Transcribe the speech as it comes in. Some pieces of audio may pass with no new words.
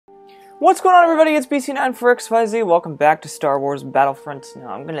What's going on, everybody? It's BC9 for XYZ. Welcome back to Star Wars Battlefront. Now,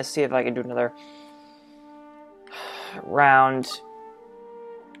 I'm gonna see if I can do another round.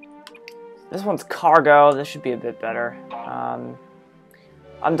 This one's cargo. This should be a bit better.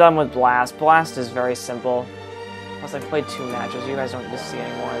 I'm done with Blast. Blast is very simple. Plus, I played 2 matches. You guys don't get to see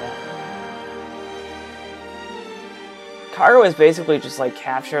any more of that. Cargo is basically just like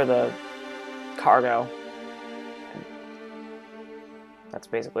capture the cargo. That's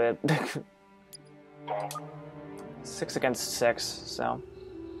basically it. 6 against 6, so.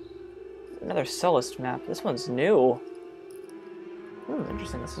 Another Cellist map. This one's new.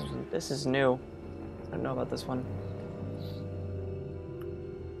 Interesting. This is new. I don't know about this one.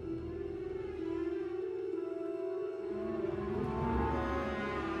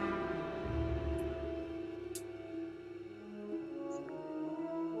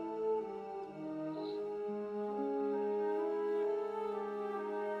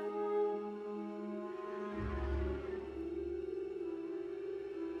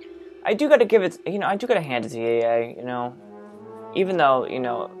 I do gotta give it, I do gotta hand it to EA, even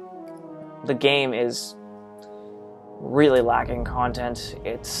though, the game is really lacking content.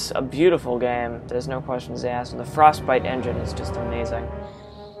 It's a beautiful game, there's no questions asked, and the Frostbite engine is just amazing.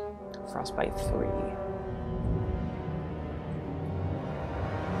 Frostbite 3.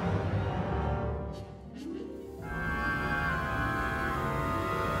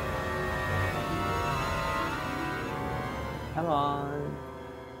 Come on.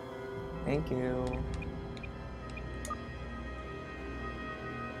 Thank you.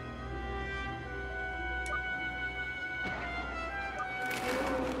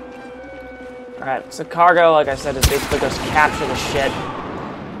 Alright, so cargo, like I said, is basically just capture the shit.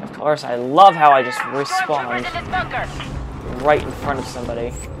 Of course, I love how I just respawn right in front of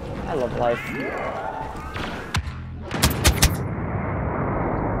somebody. I love life.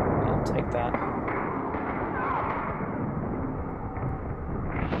 I'll take that.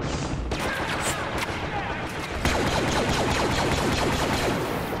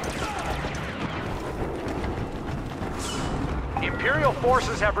 Imperial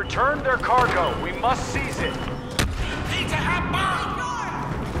forces have returned their cargo. We must seize it. Need to have mine.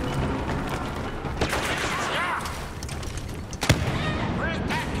 Where's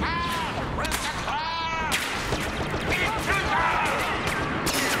that car? Where's the car?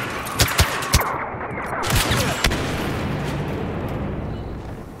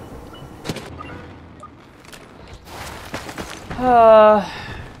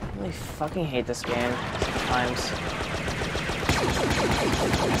 I really fucking hate this game sometimes.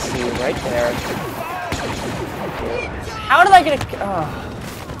 See, right there. How did I get a... Oh.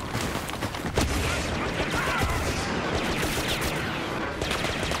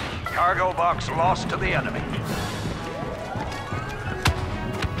 Cargo box lost to the enemy.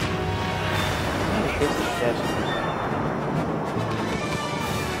 Piece of shit.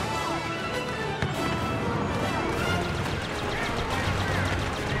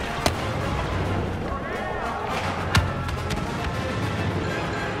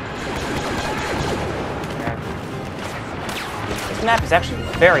 This map is actually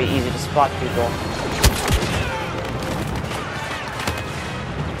very easy to spot people.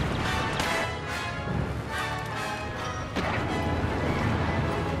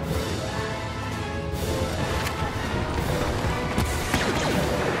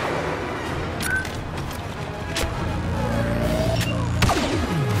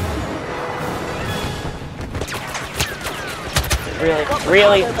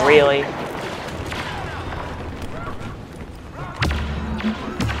 Really?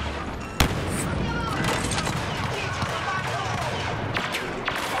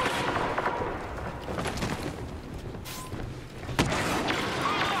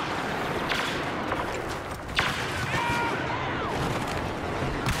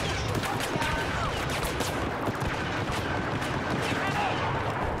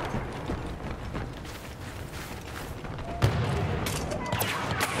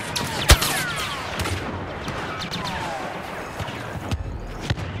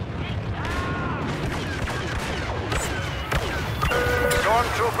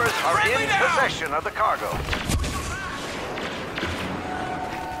 Stormtroopers are in possession of the cargo.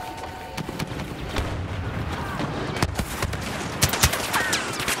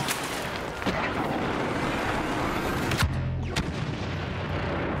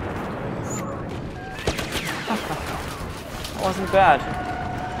 That wasn't bad.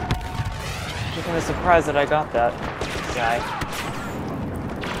 I'm kind of surprised that I got that guy.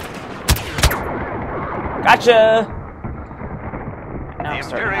 Gotcha! Now I'm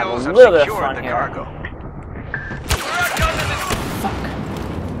starting to have a little bit of fun here. Fuck.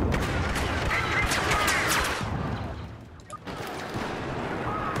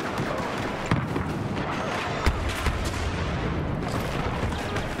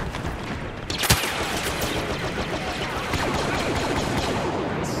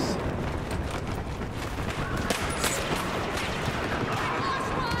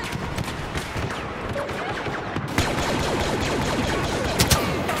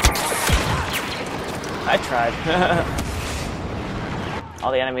 god.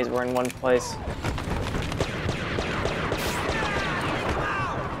 All the enemies were in one place.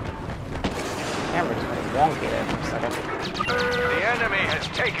 Camera just went wonky there for a second. The enemy has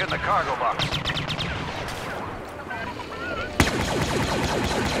taken the cargo box.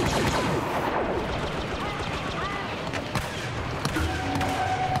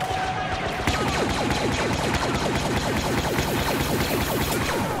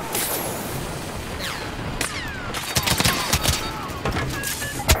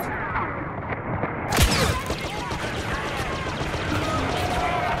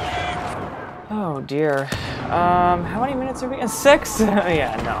 Oh dear. How many minutes are we in? 6?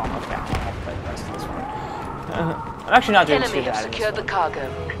 Yeah, no. Okay, I'll play the rest of this one. I'm actually not doing too Enemy bad. have secured the cargo.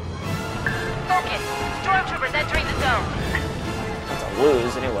 Focus! Stormtroopers entering the zone. That's a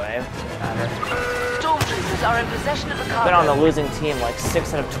lose anyway. Doesn't matter. Stormtroopers are in possession of the cargo. Been on the losing team like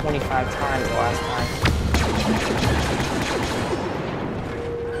 6 out of 25 times the last time.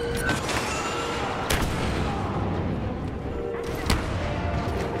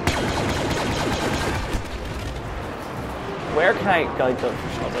 Where can I go for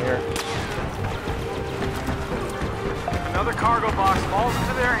shelter here? Another cargo box falls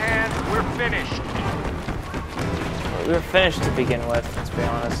into their hands. We're finished. We were finished to begin with, let's be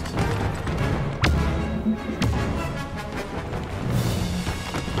honest.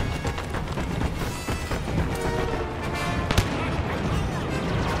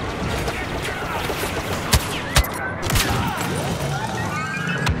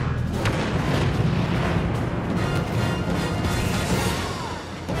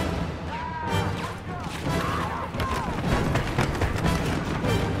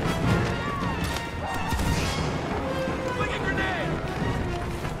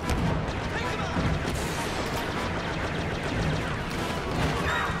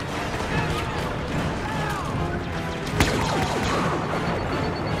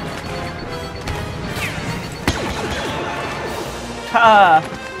 Ha!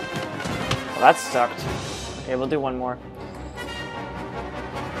 Well, that sucked. Okay, we'll do one more.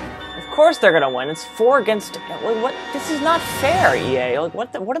 Of course they're gonna win. It's 4 against... What? This is not fair, EA. Like,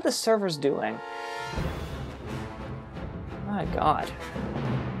 what are the servers doing? My god.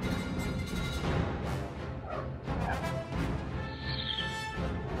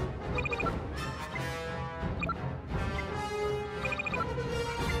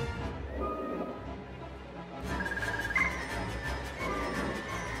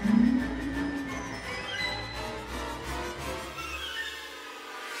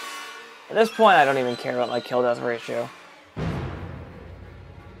 At this point, I don't even care about my kill-death ratio.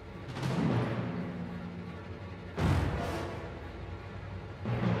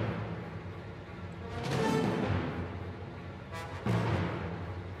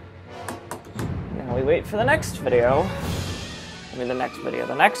 Now we wait for the next video.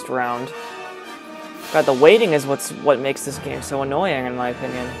 The next round. God, the waiting is what makes this game so annoying, in my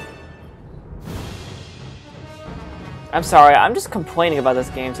opinion. I'm sorry, I'm just complaining about this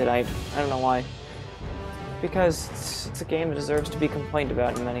game tonight. I don't know why. Because it's a game that deserves to be complained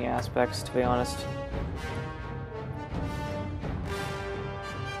about in many aspects, to be honest.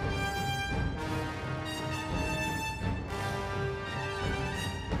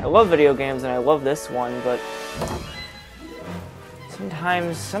 I love video games and I love this one, but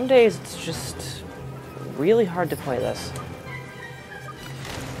some days it's just really hard to play this.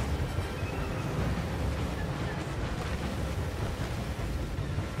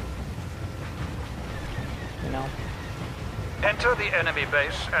 Enter the enemy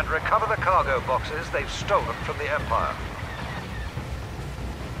base and recover the cargo boxes they've stolen from the Empire.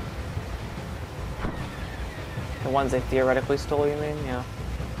 The ones they theoretically stole, you mean? Yeah.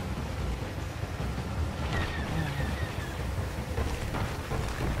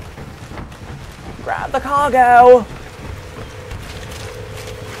 Grab the cargo! Of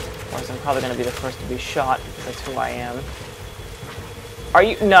course, I'm probably gonna be the first to be shot, because that's who I am. Are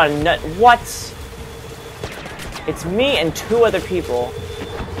you? No, what? It's me and 2 other people.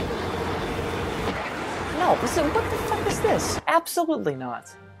 No, listen, what the fuck is this? Absolutely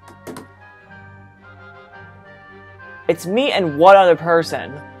not. It's me and 1 other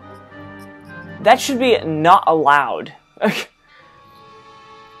person. That should be not allowed.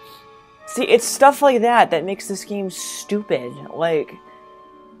 See, it's stuff like that that makes this game stupid. Like,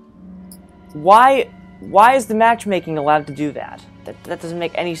 why is the matchmaking allowed to do that? That doesn't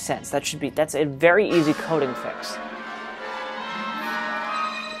make any sense. That's a very easy coding fix.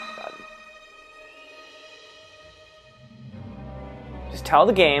 God. Just tell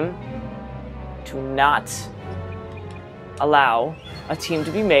the game to not allow a team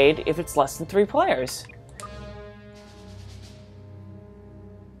to be made if it's less than 3 players.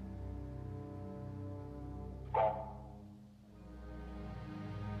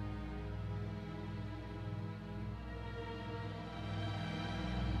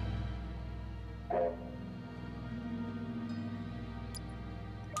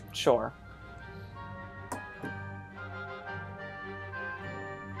 Sure.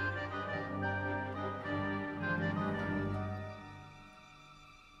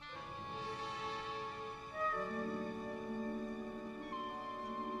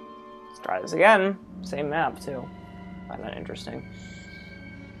 Let's try this again. Same map, too. Find that interesting.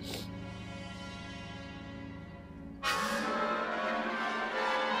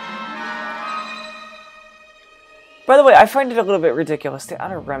 By the way, I find it a little bit ridiculous. The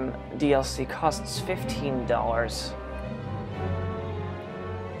Outer Rim DLC costs $15.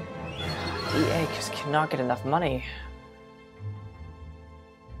 EA just cannot get enough money.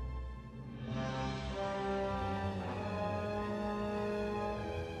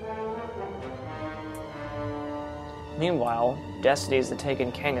 Meanwhile, Destiny's The Taken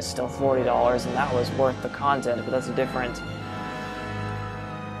King is still $40, and that was worth the content, but that's a different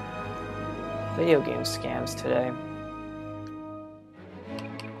video game scams today.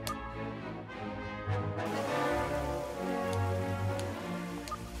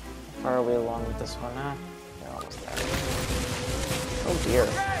 How far are we along with this one, huh? We're almost there. Oh dear.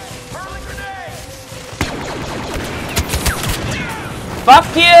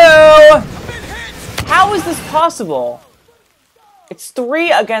 Fuck you! How is this possible? It's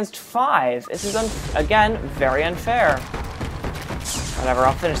 3 against 5. This is, again, very unfair. Whatever,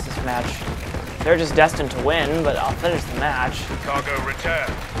 I'll finish this match. They're just destined to win, but I'll finish the match. Cargo return.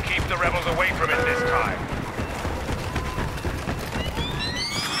 Keep the rebels away from it this time.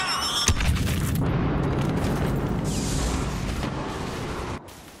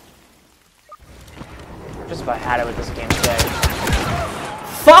 Just about had it with this game today.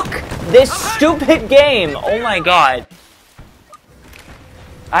 Fuck this stupid game! Oh my god.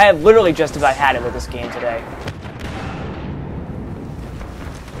 I have literally just about had it with this game today.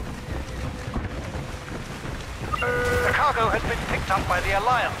 The cargo has been picked up by the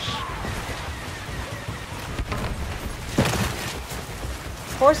Alliance.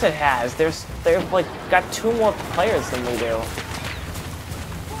 Of course it has. They've like got 2 more players than we do.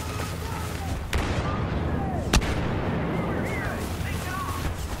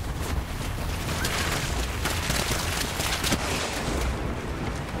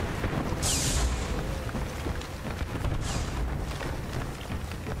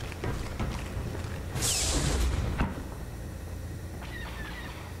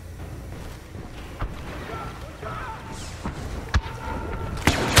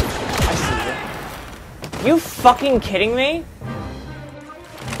 You fucking kidding me?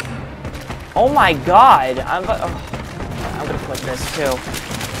 Oh my god, I'm gonna click this too.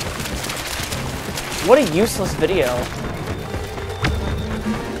 What a useless video.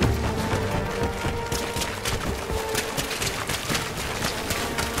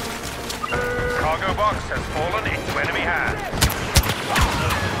 Cargo box has fallen into enemy hands.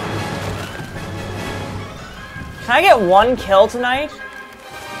 Can I get 1 kill tonight?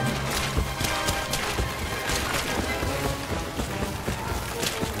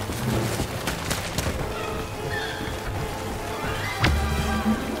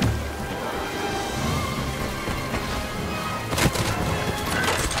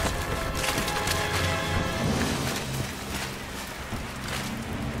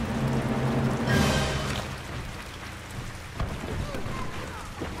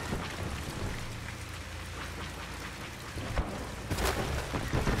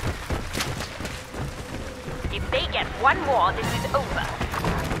 If they get one more, this is over.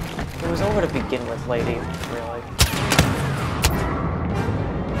 It was over to begin with, lady, really.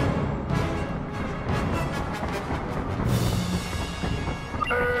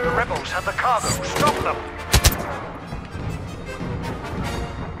 The rebels have the cargo. Stop them.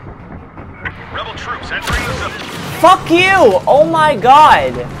 Rebel troops entering the zone. Fuck you! Oh my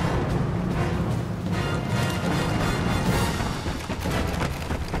god!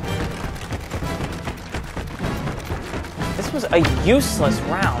 This was a useless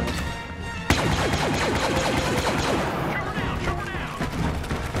round.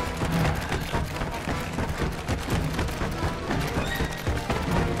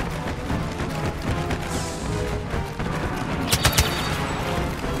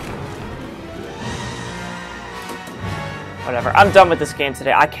 Whatever, I'm done with this game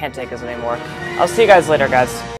today. I can't take this anymore. I'll see you guys later, guys.